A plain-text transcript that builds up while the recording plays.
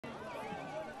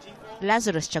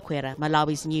Lazarus Chakwera,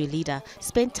 Malawi's new leader,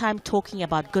 spent time talking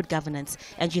about good governance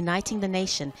and uniting the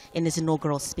nation in his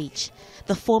inaugural speech.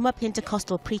 The former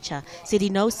Pentecostal preacher said he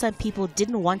knows some people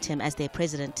didn't want him as their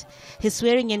president. His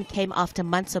swearing-in came after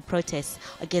months of protests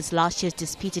against last year's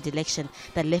disputed election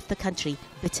that left the country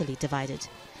bitterly divided.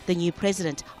 The new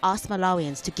president asked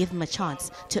Malawians to give him a chance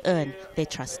to earn their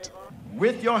trust.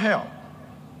 With your help,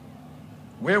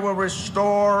 we will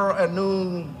restore a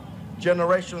new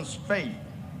generation's faith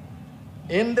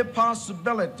in the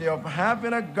possibility of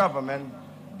having a government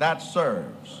that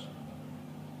serves.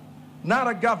 Not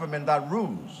a government that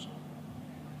rules,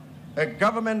 a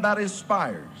government that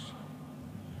inspires,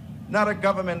 not a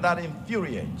government that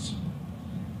infuriates,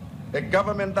 a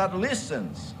government that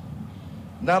listens,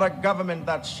 not a government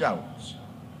that shouts,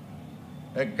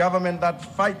 a government that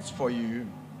fights for you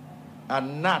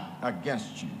and not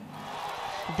against you.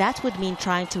 That would mean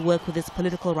trying to work with his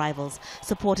political rivals,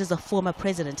 supporters of former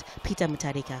President Peter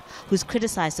Mutharika, who's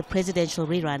criticized the presidential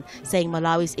rerun, saying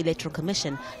Malawi's Electoral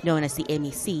Commission, known as the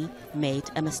MEC, made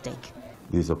a mistake.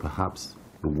 These are perhaps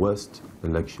the worst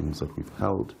elections that we've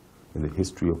held in the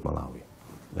history of Malawi.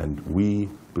 And we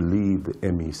believe the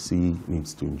MEC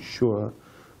needs to ensure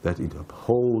that it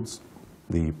upholds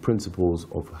the principles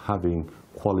of having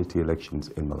quality elections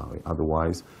in Malawi.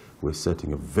 Otherwise, we're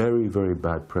setting a very, very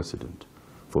bad precedent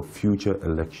for future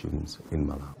elections in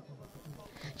Malawi.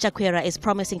 Chakwera is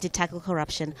promising to tackle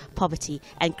corruption, poverty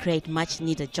and create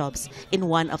much-needed jobs in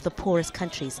one of the poorest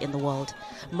countries in the world.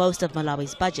 Most of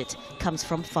Malawi's budget comes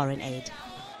from foreign aid.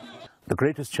 The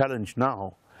greatest challenge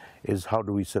now is how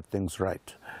do we set things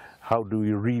right? How do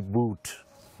we reboot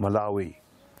Malawi?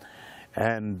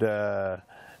 And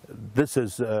this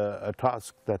is a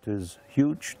task that is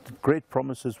huge. Great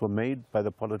promises were made by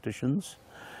the politicians.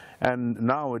 And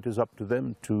now it is up to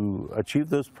them to achieve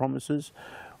those promises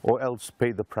or else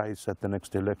pay the price at the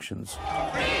next elections.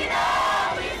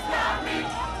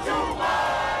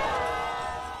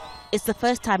 It's the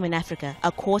first time in Africa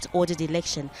a court-ordered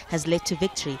election has led to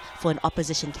victory for an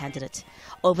opposition candidate.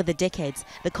 Over the decades,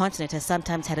 the continent has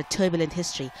sometimes had a turbulent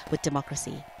history with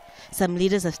democracy. Some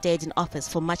leaders have stayed in office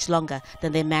for much longer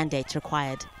than their mandate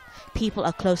required. People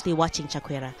are closely watching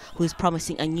Chakwera, who is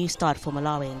promising a new start for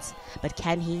Malawians. But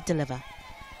can he deliver?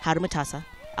 Haru, Mutasa,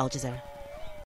 Al Jazeera.